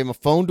 I gave my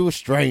phone to a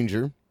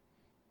stranger.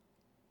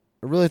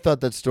 I really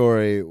thought that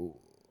story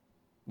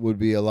would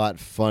be a lot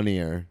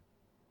funnier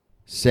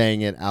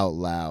saying it out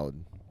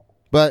loud.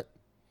 But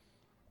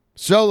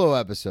solo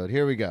episode,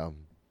 here we go.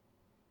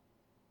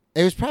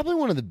 It was probably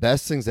one of the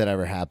best things that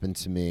ever happened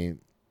to me,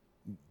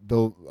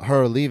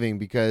 her leaving,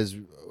 because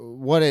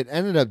what it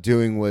ended up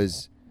doing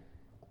was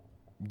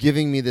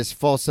giving me this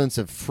false sense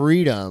of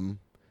freedom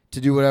to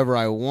do whatever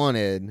I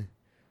wanted,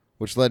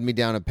 which led me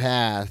down a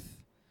path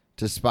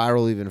to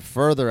spiral even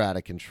further out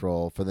of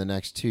control for the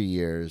next 2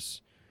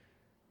 years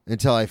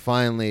until I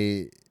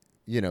finally,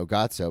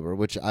 got sober,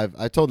 which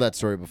I told that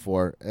story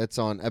before. It's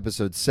on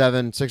episode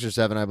 6 or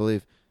 7, I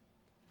believe.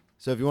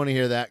 So if you want to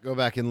hear that, go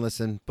back and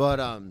listen.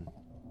 But,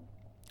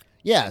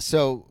 yeah,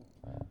 so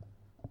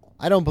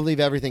I don't believe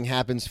everything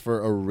happens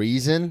for a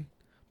reason,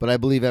 but I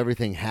believe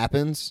everything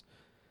happens.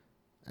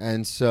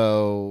 And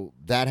so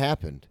that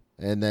happened.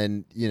 And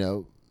then,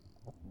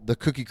 the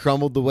cookie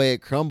crumbled the way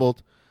it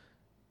crumbled.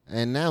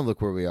 And now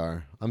look where we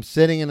are. I'm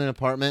sitting in an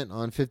apartment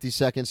on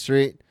 52nd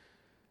Street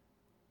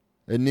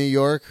in New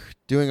York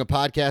doing a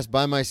podcast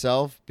by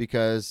myself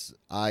because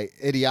I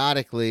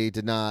idiotically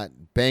did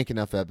not bank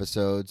enough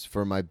episodes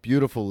for my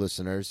beautiful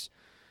listeners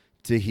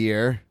to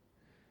hear.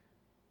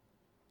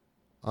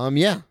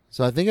 Yeah.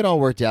 So I think it all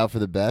worked out for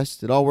the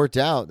best. It all worked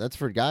out. That's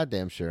for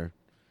goddamn sure.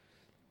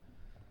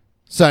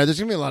 Sorry, there's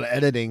going to be a lot of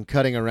editing,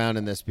 cutting around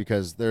in this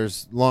because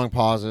there's long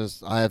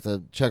pauses. I have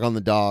to check on the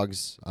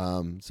dogs.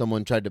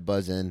 Someone tried to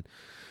buzz in.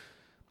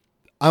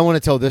 I want to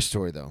tell this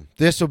story, though.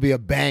 This will be a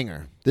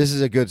banger. This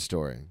is a good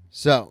story.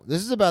 So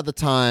this is about the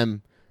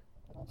time.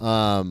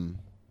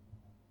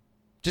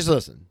 Just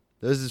listen.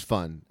 This is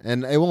fun.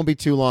 And it won't be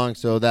too long,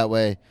 so that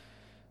way,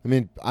 I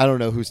mean, I don't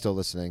know who's still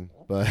listening,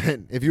 but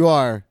if you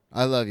are,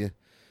 I love you.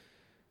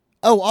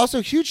 Oh,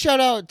 also, huge shout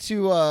out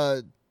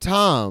to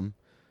Tom,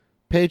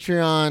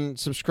 Patreon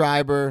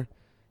subscriber.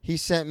 He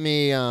sent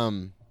me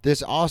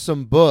this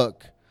awesome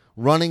book,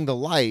 Running the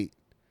Light,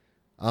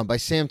 by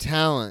Sam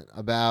Talent.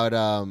 About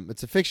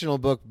it's a fictional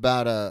book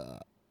about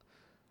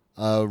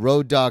a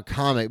road dog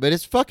comic, but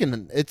it's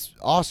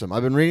awesome.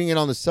 I've been reading it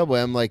on the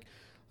subway.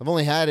 I've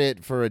only had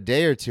it for a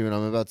day or two, and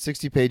I'm about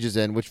 60 pages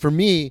in, which for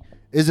me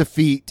is a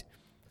feat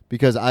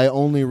because I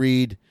only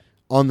read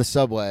on the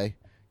subway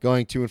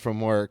going to and from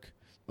work.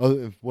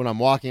 When I'm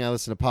walking, I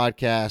listen to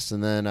podcasts,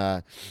 and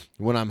then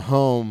when I'm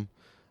home,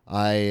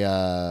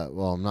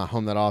 I'm not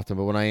home that often,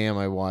 but when I am,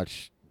 I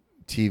watch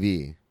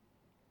TV.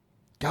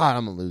 God,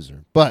 I'm a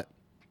loser. But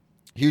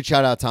huge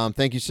shout out, Tom.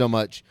 Thank you so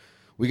much.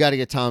 We got to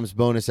get Tom's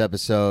bonus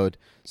episode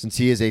since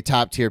he is a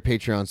top-tier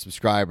Patreon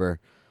subscriber.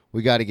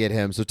 We got to get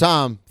him. So,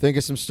 Tom, think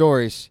of some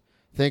stories.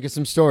 Think of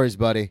some stories,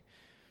 buddy.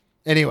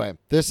 Anyway,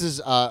 this is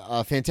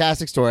a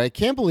fantastic story. I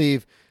can't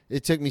believe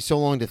it took me so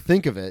long to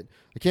think of it.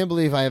 I can't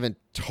believe I haven't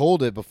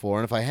told it before.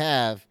 And if I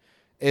have,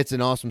 it's an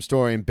awesome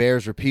story and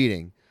bears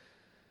repeating.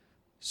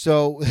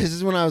 So this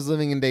is when I was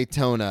living in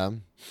Daytona.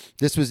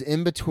 This was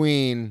in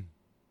between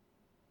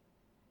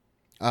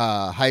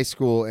high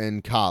school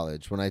and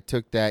college when I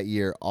took that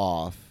year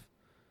off.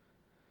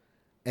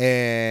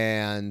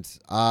 And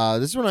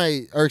this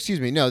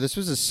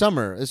was the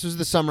summer. This was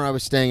the summer I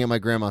was staying at my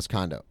grandma's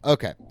condo.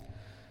 Okay.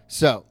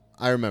 So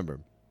I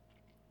remember.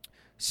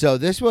 So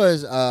this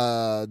was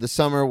the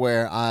summer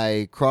where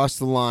I crossed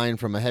the line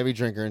from a heavy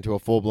drinker into a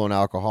full-blown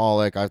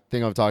alcoholic. I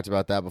think I've talked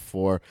about that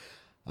before.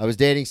 I was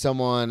dating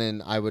someone,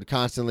 and I would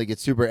constantly get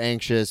super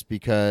anxious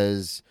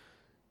because,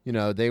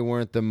 they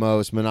weren't the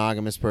most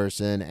monogamous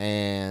person,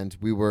 and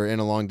we were in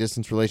a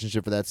long-distance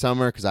relationship for that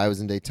summer because I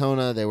was in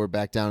Daytona. They were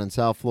back down in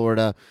South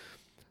Florida.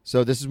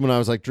 So this is when I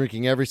was,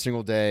 drinking every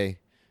single day,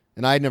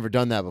 and I had never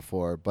done that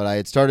before, but I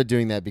had started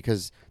doing that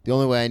because the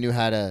only way I knew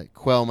how to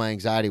quell my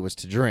anxiety was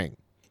to drink.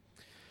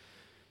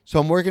 So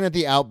I'm working at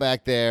the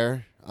Outback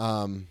there,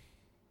 and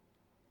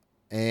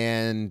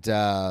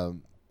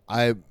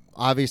I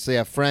obviously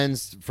have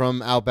friends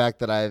from Outback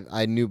that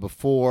I knew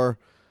before,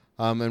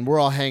 and we're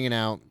all hanging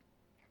out.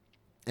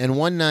 And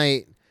one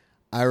night,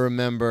 I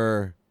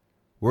remember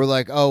we're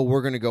like, oh,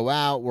 we're going to go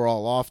out. We're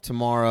all off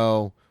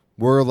tomorrow.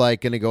 We're going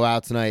to go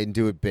out tonight and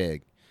do it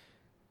big.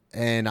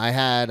 And I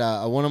had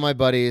one of my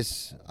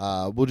buddies,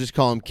 we'll just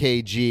call him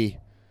KG,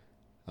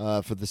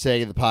 for the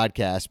sake of the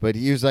podcast, but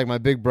he was like my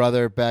big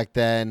brother back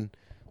then.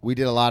 We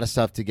did a lot of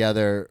stuff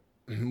together.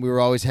 We were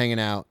always hanging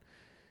out.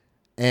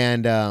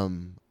 And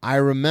I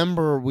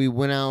remember we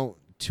went out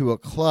to a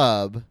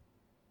club,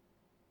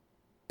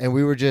 and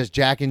we were just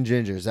Jack and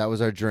Gingers. That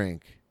was our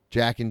drink,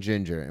 Jack and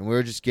Ginger. And we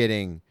were just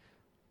getting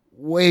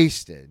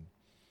wasted.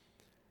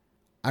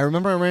 I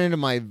remember I ran into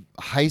my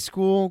high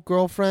school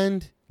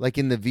girlfriend,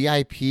 in the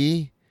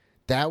VIP.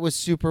 That was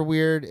super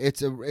weird.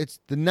 The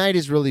night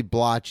is really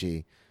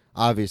blotchy.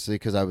 Obviously,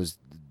 because I was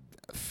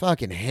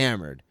fucking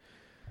hammered.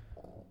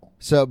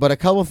 So, but a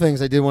couple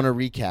things I did want to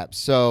recap.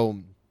 So,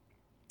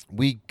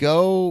 we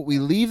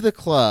leave the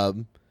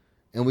club,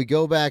 and we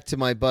go back to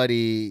my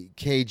buddy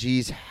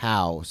KG's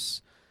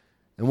house,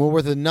 and we're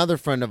with another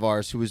friend of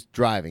ours who was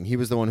driving. He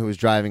was the one who was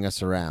driving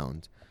us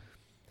around.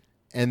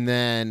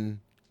 And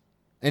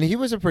he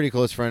was a pretty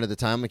close friend at the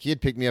time. He had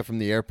picked me up from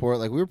the airport.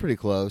 We were pretty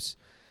close.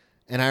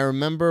 And I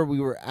remember we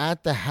were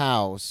at the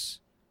house,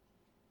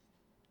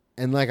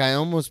 and I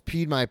almost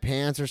peed my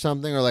pants or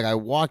something, or I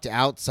walked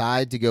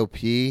outside to go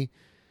pee,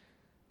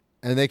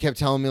 and they kept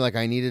telling me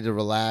I needed to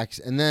relax.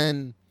 And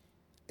then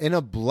in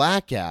a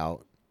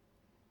blackout,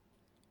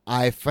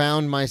 I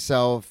found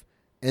myself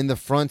in the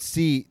front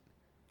seat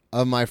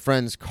of my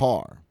friend's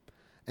car.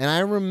 And I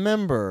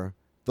remember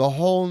the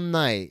whole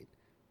night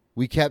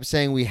we kept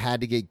saying we had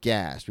to get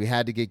gas. We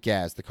had to get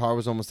gas. The car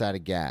was almost out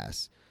of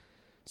gas.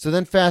 So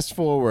then fast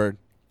forward,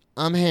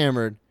 I'm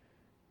hammered.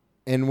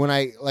 And when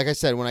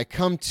I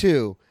come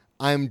to,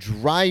 I'm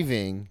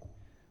driving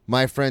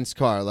my friend's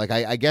car.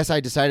 I guess I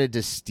decided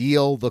to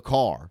steal the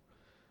car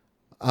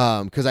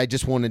because I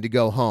just wanted to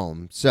go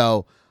home.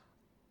 So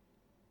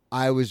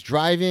I was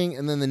driving,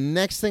 and then the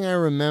next thing I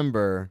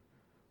remember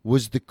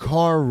was the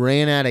car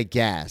ran out of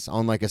gas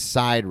on a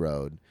side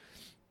road,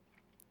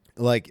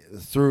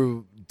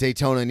 through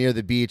Daytona near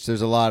the beach,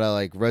 there's a lot of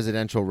like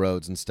residential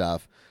roads and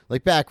stuff,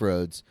 like back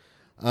roads.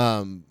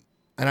 And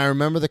I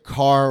remember the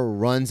car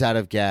runs out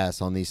of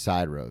gas on these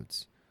side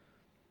roads.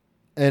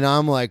 And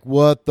I'm like,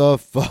 what the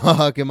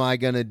fuck am I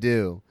going to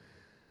do?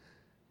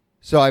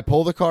 So I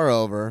pull the car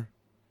over,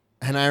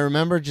 and I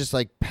remember just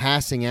like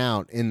passing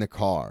out in the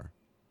car.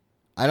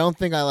 I don't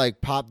think I like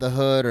popped the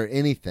hood or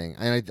anything.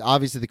 And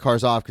obviously the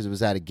car's off because it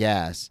was out of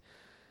gas.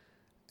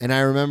 And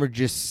I remember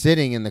just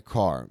sitting in the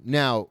car.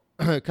 Now,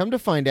 come to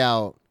find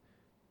out,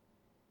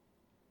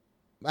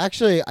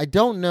 actually, I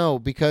don't know,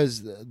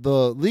 because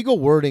the legal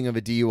wording of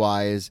a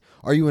DUI is,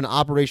 are you in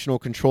operational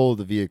control of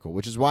the vehicle?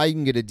 Which is why you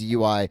can get a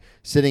DUI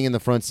sitting in the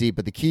front seat,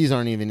 but the keys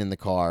aren't even in the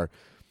car,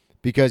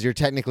 because you're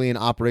technically in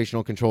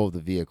operational control of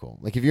the vehicle.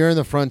 Like if you're in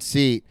the front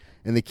seat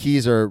and the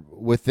keys are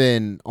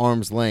within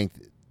arm's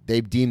length, they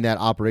deem that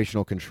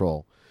operational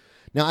control.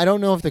 Now, I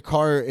don't know if the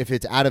car, if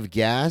it's out of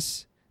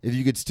gas, if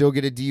you could still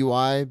get a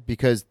DUI,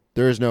 because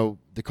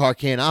the car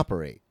can't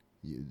operate.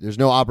 There's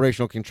no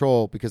operational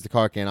control because the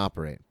car can't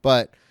operate.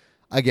 But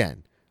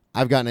again,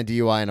 I've gotten a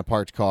DUI in a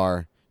parked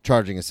car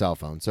charging a cell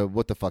phone. So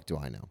what the fuck do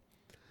I know?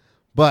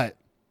 But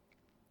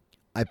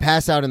I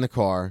pass out in the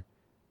car.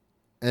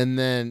 And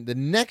then the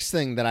next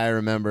thing that I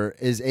remember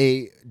is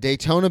a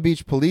Daytona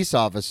Beach police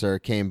officer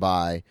came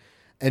by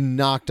and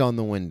knocked on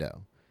the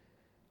window.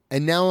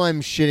 And now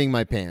I'm shitting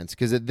my pants,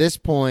 because at this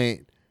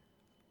point,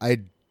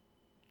 I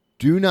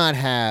do not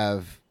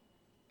have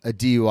a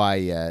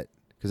DUI yet,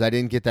 because I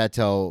didn't get that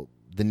till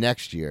the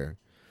next year.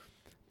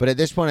 But at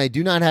this point, I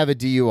do not have a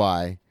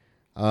DUI.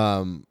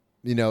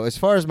 As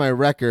far as my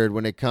record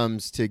when it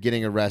comes to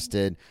getting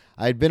arrested,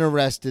 I'd been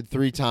arrested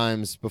 3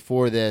 times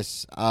before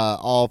this,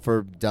 all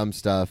for dumb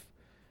stuff.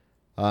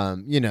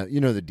 You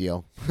know the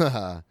deal.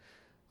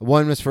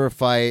 One was for a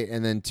fight,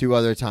 and then 2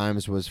 other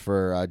times was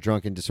for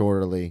drunk and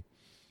disorderly.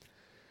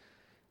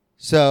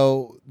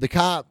 So the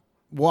cop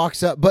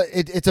walks up, but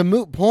it's a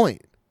moot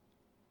point.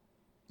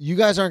 You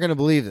guys aren't going to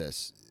believe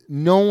this.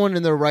 No one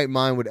in their right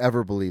mind would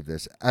ever believe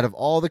this. Out of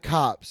all the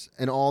cops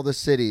and all the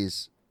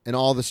cities and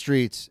all the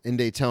streets in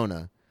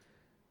Daytona,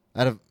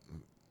 how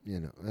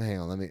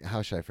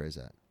should I phrase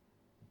that?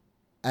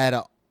 Out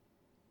of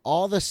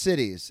all the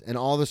cities and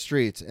all the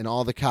streets and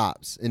all the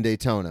cops in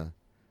Daytona,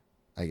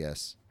 I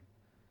guess,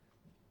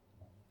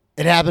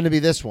 it happened to be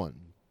this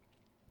one.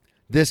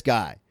 This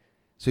guy.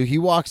 So he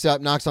walks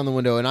up, knocks on the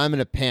window, and I'm in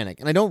a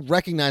panic. And I don't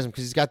recognize him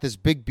because he's got this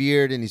big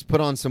beard and he's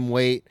put on some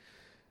weight.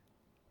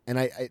 And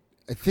I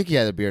think he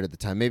had a beard at the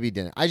time. Maybe he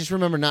didn't. I just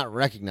remember not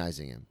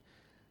recognizing him.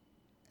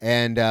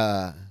 And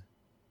I'm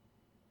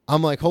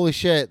like, holy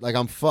shit, like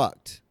I'm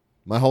fucked.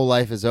 My whole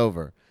life is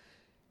over.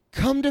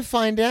 Come to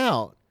find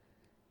out,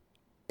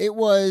 it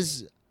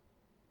was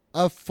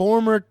a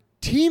former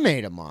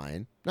teammate of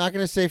mine. Not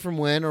going to say from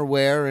when or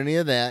where or any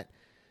of that.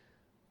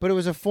 But it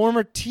was a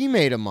former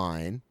teammate of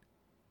mine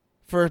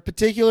for a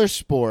particular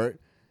sport.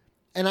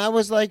 And I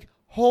was like,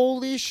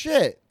 holy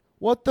shit,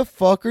 what the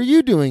fuck are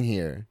you doing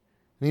here?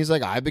 And he's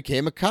like, I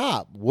became a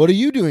cop. What are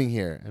you doing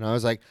here? And I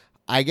was like,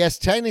 I guess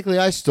technically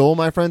I stole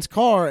my friend's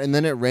car and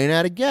then it ran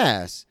out of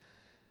gas.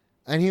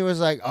 And he was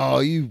like, oh,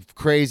 you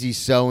crazy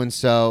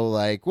so-and-so.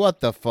 Like,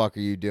 what the fuck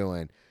are you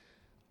doing?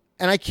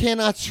 And I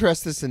cannot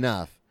stress this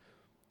enough.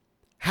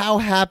 How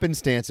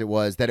happenstance it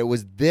was that it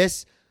was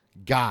this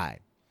guy.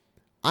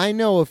 I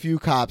know a few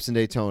cops in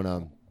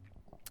Daytona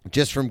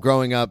just from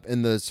growing up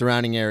in the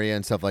surrounding area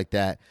and stuff like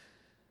that.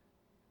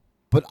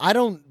 But I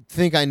don't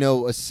think I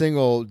know a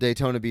single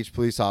Daytona Beach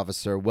police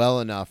officer well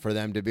enough for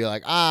them to be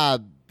like,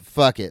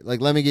 fuck it.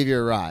 Like, let me give you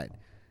a ride.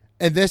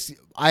 And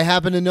I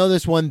happen to know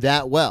this one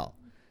that well.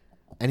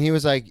 And he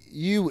was like,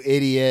 you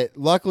idiot.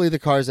 Luckily, the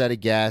car's out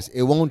of gas.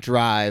 It won't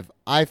drive.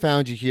 I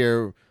found you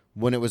here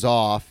when it was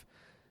off.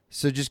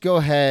 So just go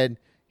ahead,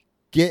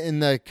 get in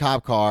the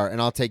cop car,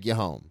 and I'll take you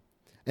home.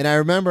 And I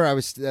remember it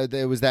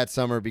was that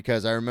summer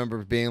because I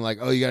remember being like,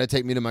 oh, you got to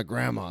take me to my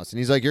grandma's. And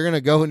he's like, you're going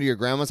to go into your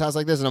grandma's house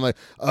like this? And I'm like,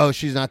 oh,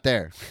 she's not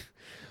there.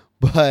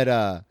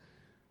 But,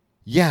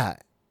 yeah.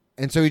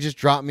 And so he just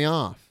dropped me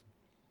off.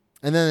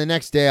 And then the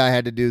next day I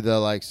had to do the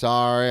like,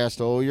 sorry, I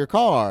stole your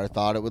car. I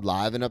thought it would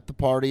liven up the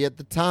party at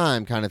the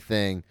time kind of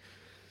thing.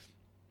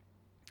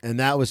 And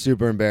that was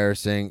super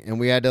embarrassing. And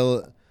we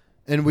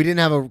didn't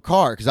have a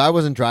car because I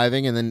wasn't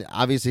driving. And then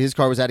obviously his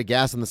car was out of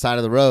gas on the side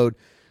of the road.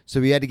 So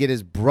we had to get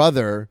his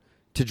brother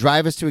to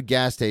drive us to a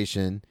gas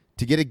station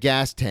to get a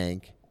gas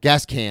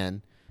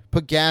can,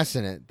 put gas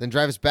in it, then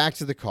drive us back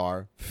to the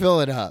car,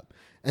 fill it up.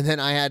 And then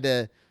I had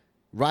to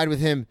ride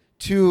with him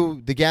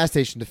to the gas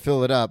station to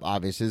fill it up,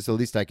 obviously. It's the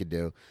least I could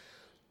do.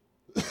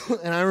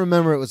 And I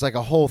remember it was like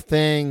a whole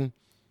thing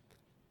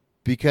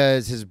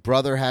because his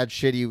brother had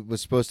shit he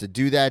was supposed to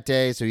do that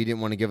day, so he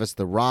didn't want to give us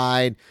the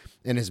ride.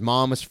 And his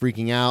mom was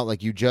freaking out,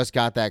 like, you just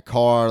got that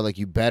car, like,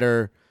 you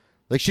better...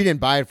 Like, she didn't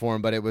buy it for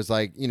him, but it was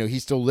like, he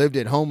still lived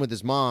at home with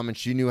his mom, and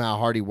she knew how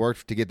hard he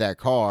worked to get that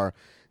car.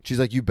 She's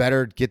like, you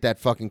better get that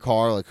fucking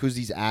car. Like, who's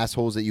these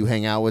assholes that you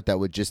hang out with that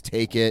would just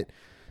take it?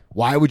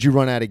 Why would you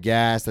run out of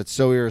gas? That's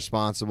so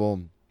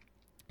irresponsible.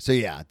 So,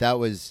 yeah, that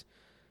was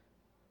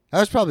That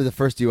was probably the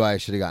first DUI I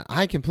should have gotten.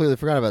 I completely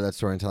forgot about that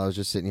story until I was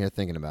just sitting here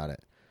thinking about it.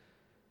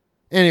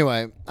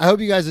 Anyway, I hope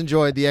you guys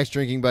enjoyed the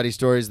ex-drinking buddy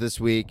stories this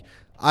week.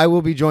 I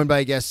will be joined by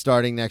a guest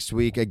starting next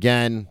week.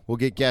 Again, we'll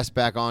get guests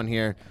back on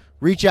here.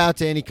 Reach out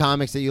to any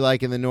comics that you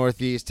like in the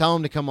Northeast. Tell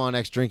them to come on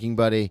ex-drinking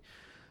buddy.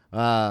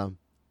 I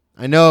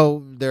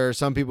know there are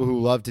some people who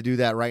love to do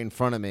that right in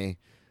front of me.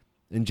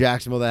 In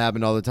Jacksonville, that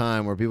happened all the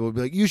time where people would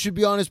be like, you should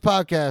be on his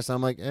podcast.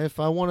 I'm like, if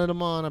I wanted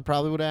him on, I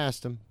probably would have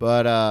asked him.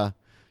 But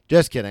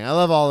just kidding. I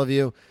love all of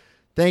you.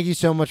 Thank you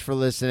so much for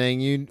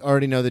listening. You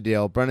already know the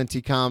deal. Brennan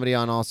T. Comedy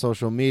on all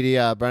social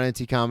media,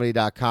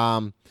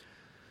 BrennanTComedy.com.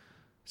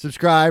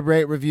 Subscribe,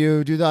 rate,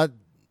 review, do that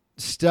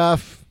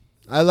stuff.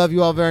 I love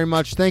you all very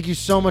much. Thank you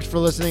so much for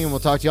listening, and we'll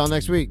talk to you all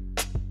next week.